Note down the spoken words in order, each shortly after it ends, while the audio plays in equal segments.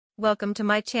Welcome to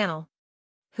my channel.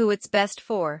 Who it's best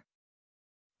for?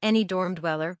 Any dorm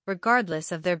dweller,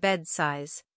 regardless of their bed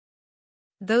size.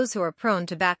 Those who are prone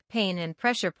to back pain and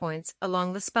pressure points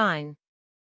along the spine.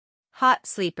 Hot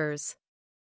sleepers.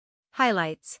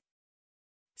 Highlights.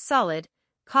 Solid,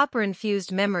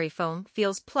 copper-infused memory foam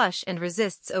feels plush and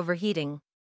resists overheating.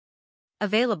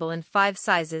 Available in 5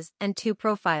 sizes and 2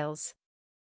 profiles.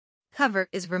 Cover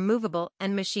is removable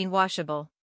and machine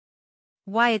washable.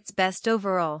 Why it's best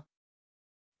overall.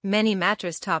 Many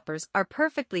mattress toppers are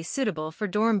perfectly suitable for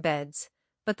dorm beds,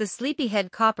 but the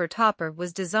Sleepyhead Copper Topper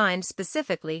was designed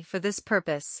specifically for this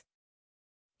purpose.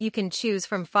 You can choose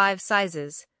from 5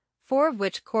 sizes, 4 of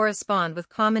which correspond with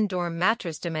common dorm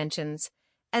mattress dimensions,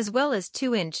 as well as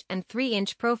 2-inch and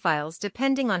 3-inch profiles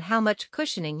depending on how much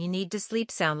cushioning you need to sleep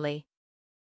soundly.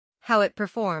 How it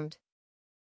performed.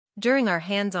 During our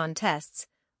hands-on tests,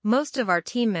 most of our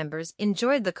team members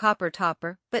enjoyed the Copper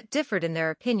Topper but differed in their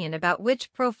opinion about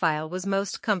which profile was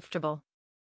most comfortable.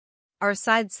 Our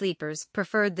side sleepers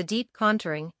preferred the deep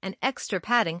contouring and extra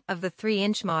padding of the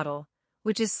 3-inch model,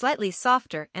 which is slightly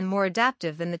softer and more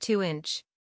adaptive than the 2-inch.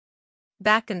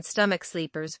 Back and stomach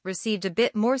sleepers received a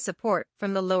bit more support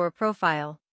from the lower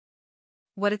profile.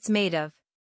 What it's made of.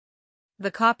 The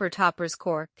Copper Topper's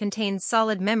core contains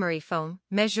solid memory foam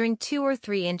measuring 2 or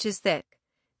 3 inches thick,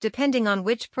 depending on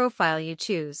which profile you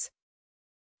choose.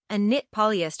 A knit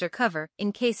polyester cover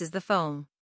encases the foam.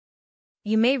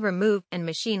 You may remove and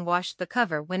machine wash the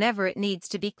cover whenever it needs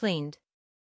to be cleaned.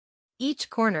 Each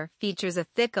corner features a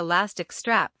thick elastic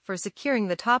strap for securing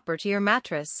the topper to your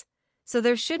mattress, so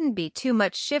there shouldn't be too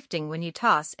much shifting when you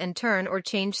toss and turn or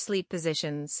change sleep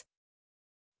positions.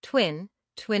 Twin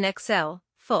XL,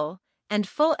 Full, and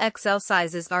Full XL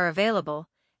sizes are available,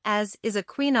 as is a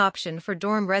queen option for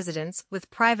dorm residents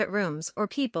with private rooms or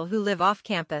people who live off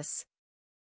campus.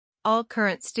 All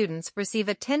current students receive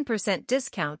a 10%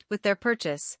 discount with their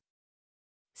purchase.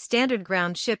 Standard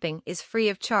ground shipping is free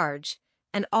of charge,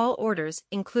 and all orders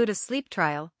include a sleep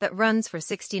trial that runs for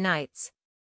 60 nights.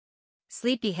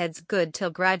 Sleepyhead's Good Till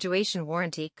Graduation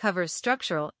warranty covers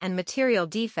structural and material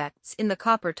defects in the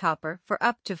Copper Topper for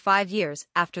up to 5 years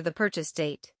after the purchase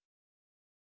date.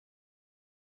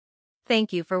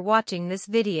 Thank you for watching this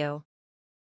video.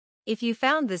 If you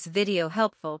found this video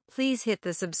helpful, please hit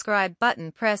the subscribe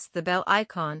button, press the bell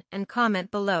icon, and comment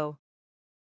below.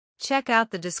 Check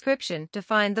out the description to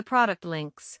find the product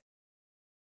links.